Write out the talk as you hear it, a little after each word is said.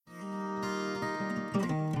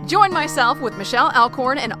Join myself with Michelle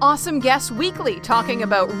Alcorn and awesome guests weekly talking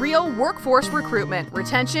about real workforce recruitment,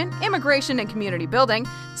 retention, immigration and community building,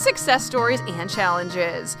 success stories, and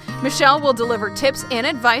challenges. Michelle will deliver tips and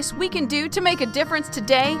advice we can do to make a difference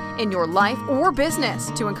today in your life or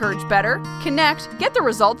business to encourage better, connect, get the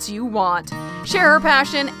results you want. Share her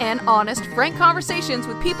passion and honest, frank conversations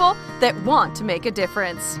with people that want to make a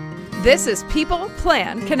difference. This is People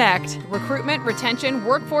Plan Connect, recruitment, retention,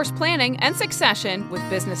 workforce planning, and succession with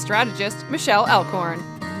business strategist Michelle Alcorn.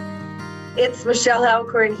 It's Michelle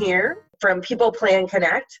Alcorn here from People Plan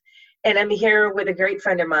Connect, and I'm here with a great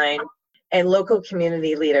friend of mine and local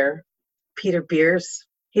community leader, Peter Beers.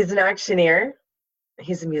 He's an auctioneer,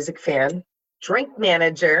 he's a music fan, drink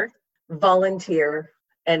manager, volunteer,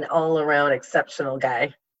 and all-around exceptional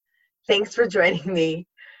guy. Thanks for joining me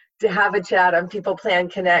to have a chat on People Plan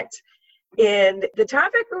Connect. And the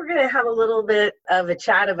topic we're going to have a little bit of a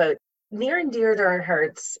chat about, near and dear to our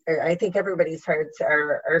hearts, I think everybody's hearts,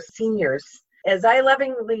 are seniors. As I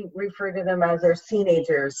lovingly refer to them as our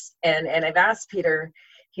senagers. And I've asked Peter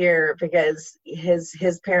here because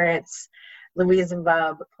his parents, Louise and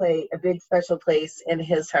Bob, play a big special place in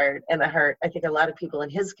his heart and the heart, I think, a lot of people in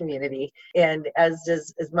his community, and as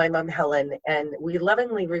does my mom, Helen. And we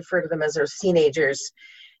lovingly refer to them as our senagers.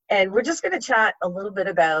 And we're just going to chat a little bit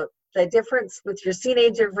about the difference with your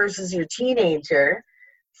teenager versus your teenager.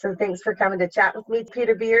 So thanks for coming to chat with me,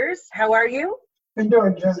 Peter Beers. How are you? I'm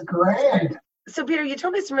doing just great. So Peter, you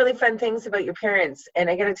told me some really fun things about your parents. And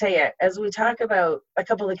I got to tell you, as we talk about a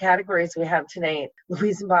couple of the categories we have tonight,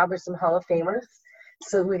 Louise and Bob are some Hall of Famers.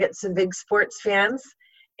 So we get some big sports fans.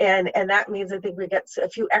 And that means I think we get a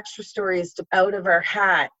few extra stories out of our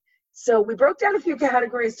hat. So we broke down a few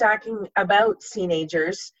categories talking about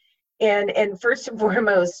teenagers. And first and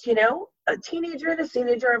foremost, you know, a teenager and a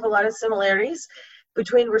teenager have a lot of similarities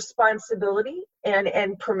between responsibility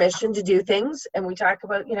and permission to do things. And we talk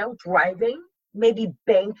about, you know, driving, maybe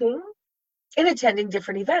banking, and attending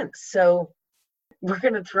different events. So we're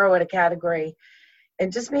going to throw in a category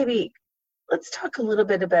and just maybe let's talk a little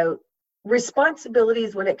bit about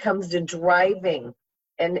responsibilities when it comes to driving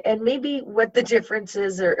and maybe what the difference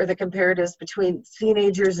is or the comparatives between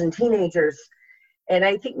teenagers and teenagers. And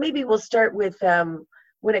I think maybe we'll start with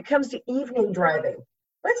when it comes to evening driving.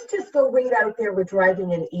 Let's just go right out there with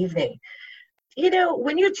driving in the evening. You know,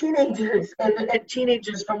 when you're teenagers, and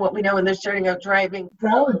teenagers from what we know, when they're starting out driving.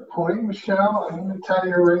 Valid point, Michelle. I'm going to tell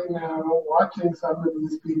you right now, watching some of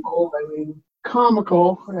these people, I mean,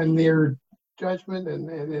 comical in their judgment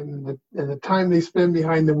and the time they spend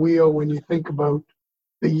behind the wheel when you think about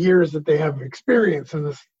the years that they have experience in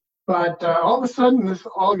this. But all of a sudden, this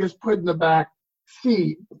all gets put in the back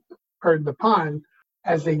seat, pardon the pun,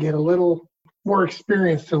 as they get a little more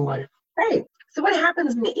experienced in life. Right. So what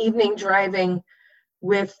happens in the evening driving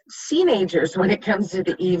with teenagers when it comes to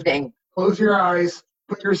the evening? Close your eyes,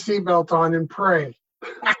 put your seatbelt on, and pray.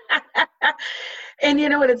 And you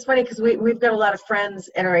know what, it's funny because we've got a lot of friends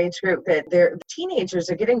in our age group that they're teenagers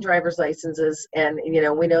are getting driver's licenses, and you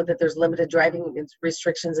know, we know that there's limited driving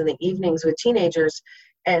restrictions in the evenings with teenagers,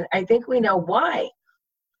 and I think we know why.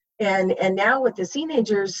 And now with the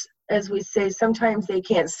teenagers, as we say, sometimes they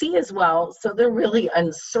can't see as well, so they're really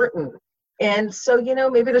uncertain. And so, you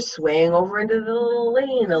know, maybe they're swaying over into the little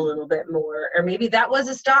lane a little bit more, or maybe that was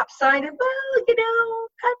a stop sign, and well, you know,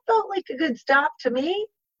 that felt like a good stop to me.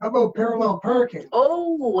 How about parallel parking?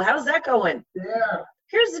 Oh, how's that going? Yeah.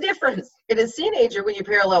 Here's the difference. In a teenager, when you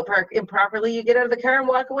parallel park improperly, you get out of the car and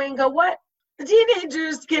walk away and go, what? The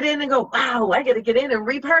teenagers get in and go, wow, I got to get in and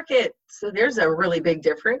repark it. So there's a really big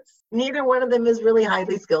difference. Neither one of them is really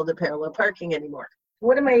highly skilled at parallel parking anymore.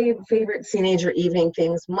 One of my favorite teenager evening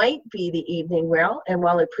things might be the evening rail. And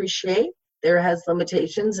while I appreciate there has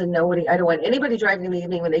limitations and I don't want anybody driving in the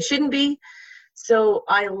evening when they shouldn't be. So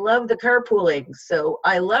I love the carpooling. So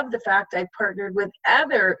I love the fact I partnered with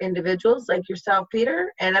other individuals like yourself,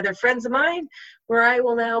 Peter, and other friends of mine, where I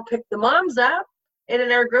will now pick the moms up. And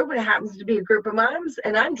in our group, it happens to be a group of moms,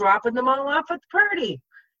 and I'm dropping them all off at the party.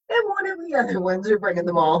 And one of the other ones are bringing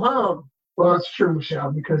them all home. Well, that's true,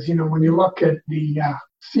 Michelle, because, you know, when you look at the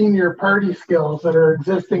senior party skills that are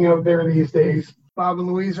existing out there these days, Bob and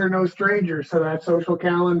Louise are no strangers to that social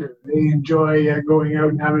calendar. They enjoy going out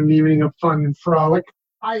and having an evening of fun and frolic.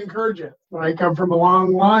 I encourage it. I come from a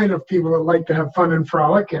long line of people that like to have fun and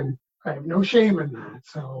frolic, and I have no shame in that.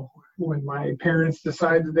 So when my parents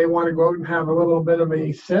decide that they want to go out and have a little bit of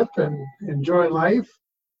a sip and enjoy life,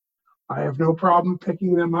 I have no problem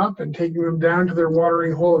picking them up and taking them down to their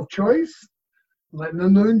watering hole of choice, letting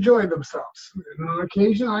them enjoy themselves. And on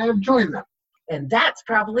occasion, I have joined them. And that's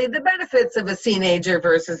probably the benefits of a teenager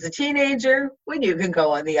versus a teenager when you can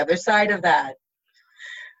go on the other side of that.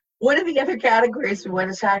 One of the other categories we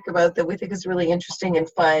want to talk about that we think is really interesting and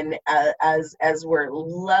fun as we're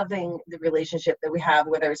loving the relationship that we have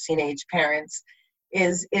with our teenage parents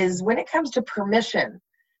is when it comes to permission.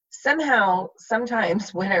 Somehow,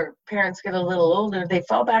 sometimes when our parents get a little older, they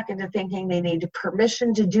fall back into thinking they need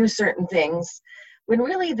permission to do certain things when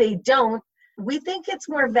really they don't. We think it's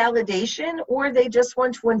more validation, or they just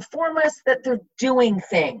want to inform us that they're doing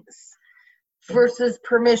things versus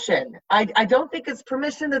permission. I don't think it's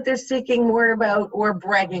permission that they're seeking more about, or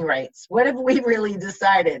bragging rights. What have we really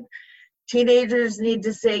decided? Teenagers need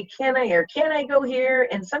to say, can I, or can I go here?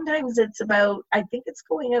 And sometimes it's about, I think it's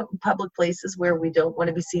going out in public places where we don't want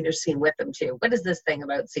to be seen or seen with them too. What is this thing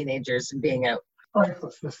about teenagers and being out?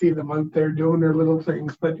 Priceless to see them out there doing their little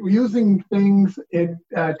things, but using things in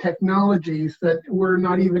technologies that were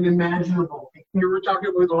not even imaginable. We were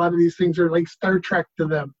talking about a lot of these things are like Star Trek to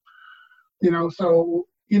them. So,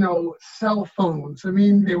 cell phones. I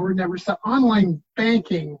mean, they were never online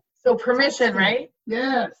banking. So permission, right?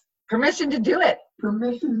 Yes. Permission to do it.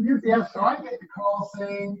 Permission to use. Yeah. So I get the call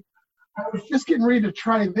saying, I was just getting ready to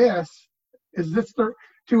try this. Is this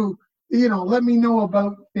to let me know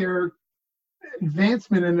about their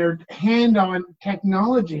advancement and their hand on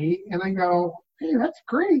technology? And I go, hey, that's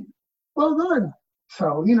great. Well done.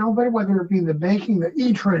 So, but whether it be the banking, the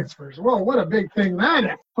e-transfers, well, what a big thing that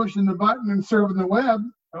is. Pushing the button and serving the web,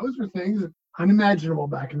 those were things unimaginable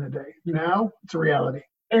back in the day. Now it's a reality.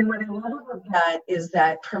 And what I love about that is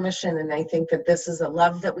that permission, and I think that this is a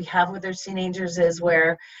love that we have with our teenagers, is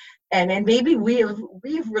where, and maybe we've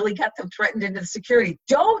really got them threatened into security.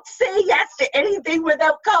 Don't say yes to anything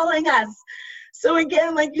without calling us. So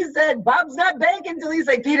again, like you said, Bob's not banking until he's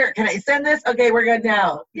like, Peter, can I send this? Okay, we're good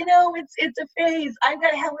now. It's a phase. I've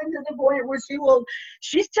got Helen to the point where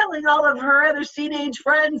she's telling all of her other teenage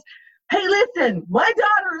friends, hey, listen, my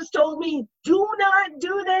daughter has told me, do not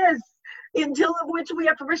do this until of which we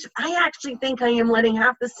have permission. I actually think I am letting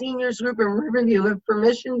half the seniors group in Riverview have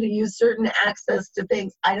permission to use certain access to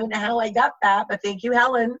things. I don't know how I got that, but thank you,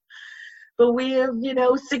 Helen. But we have,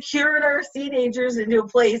 secured our teenagers into a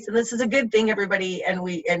place, and this is a good thing, everybody, and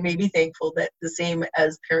may be thankful that the same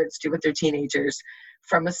as parents do with their teenagers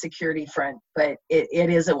from a security front, but it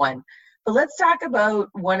is a one. But let's talk about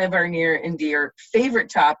one of our near and dear favorite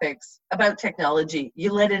topics about technology.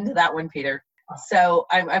 You led into that one, Peter. So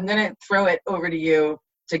I'm going to throw it over to you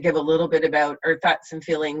to give a little bit about our thoughts and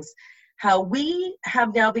feelings, how we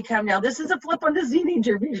have now become, this is a flip on the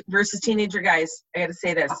teenager versus teenager guys. I got to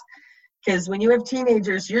say this. Because when you have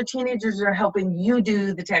teenagers, your teenagers are helping you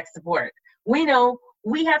do the tech support. We know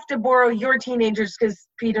we have to borrow your teenagers because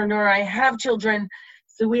Peter nor I have children,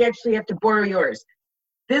 so we actually have to borrow yours.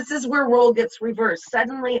 This is where role gets reversed.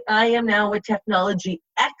 Suddenly, I am now a technology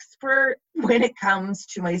expert when it comes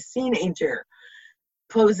to my teenager.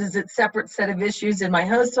 Poses its separate set of issues in my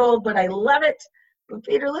household, but I love it. But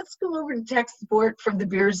Peter, let's go over to tech support from the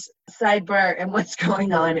beers sidebar and what's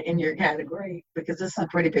going on in your category, because this is a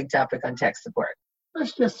pretty big topic on tech support.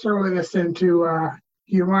 Let's just throw this into,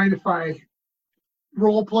 do you mind if I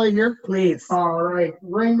role play here? Please. All right.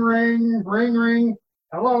 Ring, ring, ring, ring.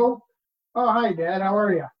 Hello. Oh, hi, Dad. How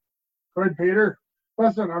are you? Good, Peter.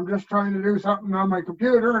 Listen, I'm just trying to do something on my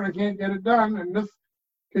computer and I can't get it done. And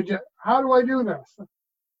how do I do this?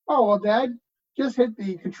 Oh, well, Dad, just hit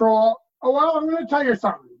the control. Oh, well, I'm going to tell you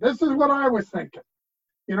something. This is what I was thinking.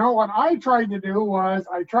 What I tried to do was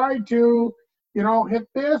I tried to, hit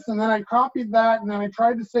this, and then I copied that, and then I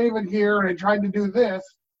tried to save it here, and I tried to do this.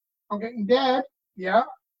 Okay, Dad, yeah,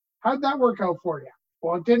 how'd that work out for you?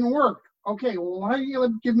 Well, it didn't work. Okay, well, why don't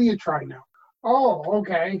you give me a try now? Oh,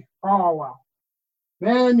 okay. Oh, well.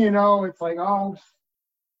 Then, it's like,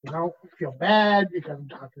 feel bad because I'm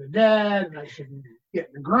talking to Dad, and I shouldn't be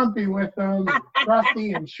getting grumpy with them, and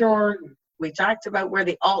crusty and short. We talked about where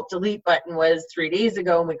the Alt-Delete button was 3 days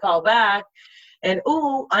ago, and we call back, and,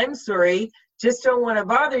 oh, I'm sorry, just don't want to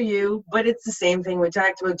bother you, but it's the same thing we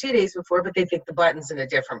talked about 2 days before, but they think the button's in a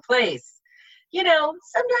different place.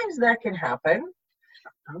 Sometimes that can happen.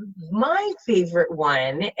 My favorite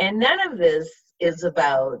one, and none of this is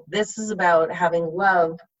about having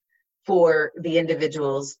love for the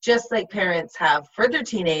individuals, just like parents have for their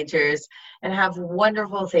teenagers and have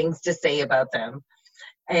wonderful things to say about them.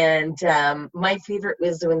 And my favorite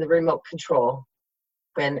was when the remote control,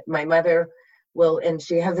 when my mother and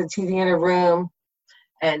she has a TV in her room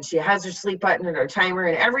and she has her sleep button and her timer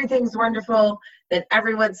and everything's wonderful. Then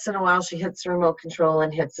every once in a while she hits the remote control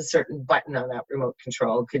and hits a certain button on that remote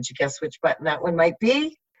control. Could you guess which button that one might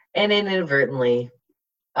be? And inadvertently,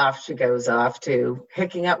 off she goes off to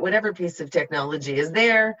picking up whatever piece of technology is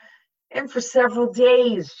there. And for several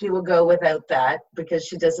days, she will go without that because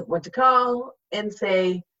she doesn't want to call and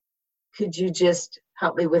say, could you just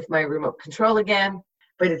help me with my remote control again?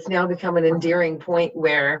 But it's now become an endearing point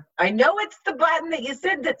where I know it's the button that you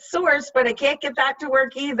said that's source, but I can't get that to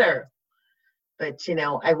work either. But,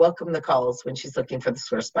 I welcome the calls when she's looking for the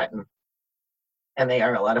source button. And they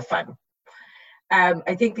are a lot of fun.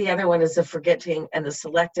 I think the other one is the forgetting and the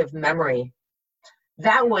selective memory.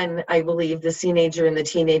 That one, I believe the teenager and the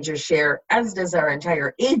teenager share, as does our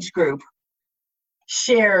entire age group,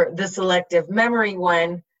 share the selective memory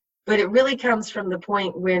one. But it really comes from the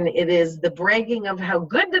point when it is the bragging of how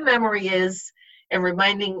good the memory is and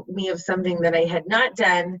reminding me of something that I had not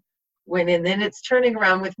done, and then it's turning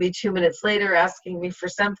around with me 2 minutes later asking me for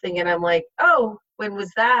something, and I'm like, oh, when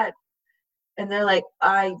was that? And they're like,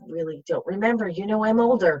 I really don't remember. I'm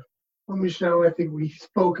older. Well, Michelle, I think we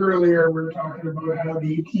spoke earlier, we were talking about how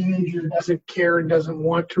the teenager doesn't care and doesn't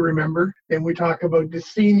want to remember. And we talk about the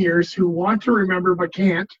seniors who want to remember but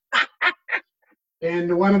can't.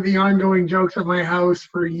 And one of the ongoing jokes at my house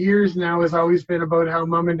for years now has always been about how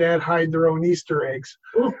mom and dad hide their own Easter eggs.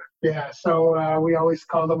 Ooh. Yeah, so we always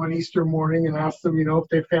call them on Easter morning and ask them, if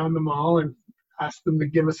they found them all, and ask them to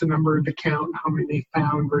give us a number to count how many they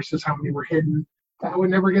found versus how many were hidden. That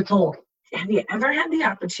would never get told. Have you ever had the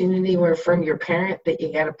opportunity where from your parent that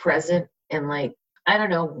you got a present and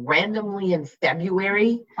randomly in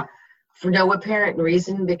February for no apparent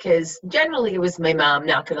reason? Because generally it was my mom,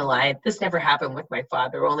 not going to lie. This never happened with my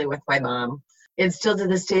father, only with my mom. And still to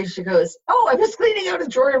this day, she goes, oh, I was cleaning out a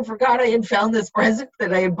drawer and forgot I had found this present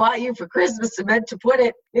that I had bought you for Christmas and meant to put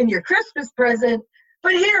it in your Christmas present.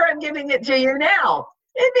 But here, I'm giving it to you now.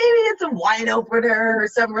 And maybe it's a wine opener or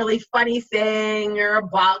some really funny thing or a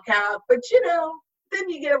ball cap. But, then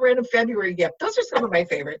you get a random February gift. Those are some of my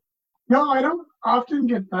favorite. No, I don't often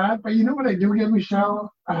get that. But you know what I do get,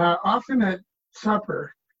 Michelle? Often at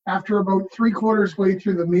supper, after about 3/4 way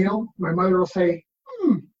through the meal, my mother will say,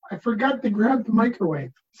 I forgot to grab the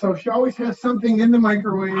microwave. So she always has something in the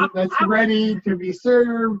microwave that's ready to be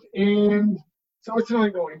served. And so it's an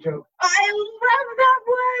ongoing joke. I love that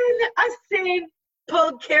one. I seen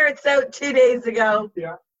pulled carrots out 2 days ago.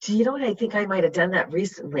 Yeah. Do you know what? I think I might have done that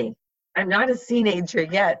recently. I'm not a teenager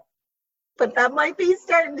yet, but that might be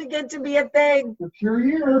starting to get to be a thing. It's your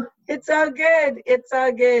year. It's all good. It's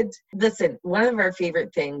all good. Listen, one of our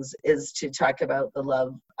favorite things is to talk about the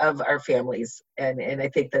love of our families. And I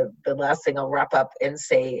think the last thing I'll wrap up and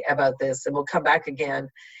say about this, and we'll come back again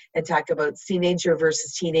and talk about teenager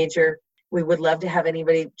versus teenager. We would love to have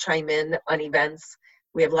anybody chime in on events.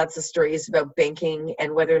 We have lots of stories about banking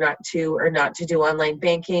and whether or not to do online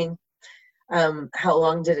banking. How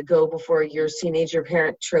long did it go before your teenager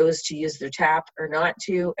parent chose to use their tap or not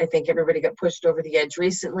to? I think everybody got pushed over the edge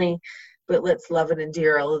recently, but let's love and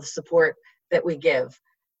endear all of the support that we give.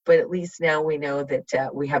 But at least now we know that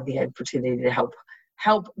we have the opportunity to help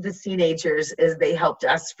the teenagers as they helped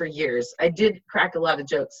us for years. I did crack a lot of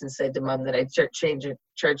jokes and said to Mom that I'd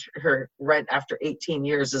charge her rent after 18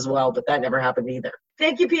 years as well, but that never happened either.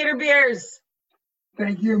 Thank you, Peter Beers.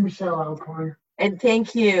 Thank you, Michelle Alcorn. And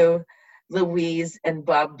thank you, Louise and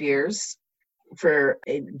Bob Beers, for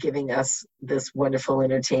giving us this wonderful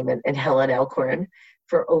entertainment, and Helen Alcorn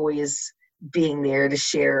for always being there to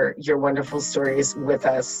share your wonderful stories with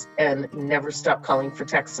us, and never stop calling for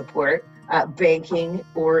tech support, banking,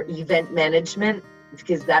 or event management,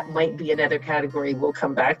 because that might be another category we'll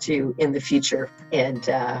come back to in the future. And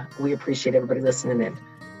we appreciate everybody listening in.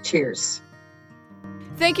 Cheers.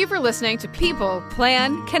 Thank you for listening to People,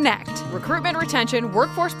 Plan, Connect, Recruitment, Retention,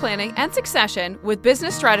 Workforce Planning, and Succession with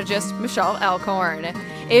business strategist Michelle Alcorn.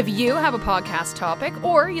 If you have a podcast topic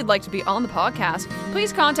or you'd like to be on the podcast,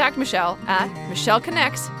 please contact Michelle at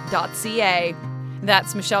michelleconnects.ca.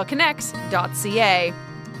 That's michelleconnects.ca.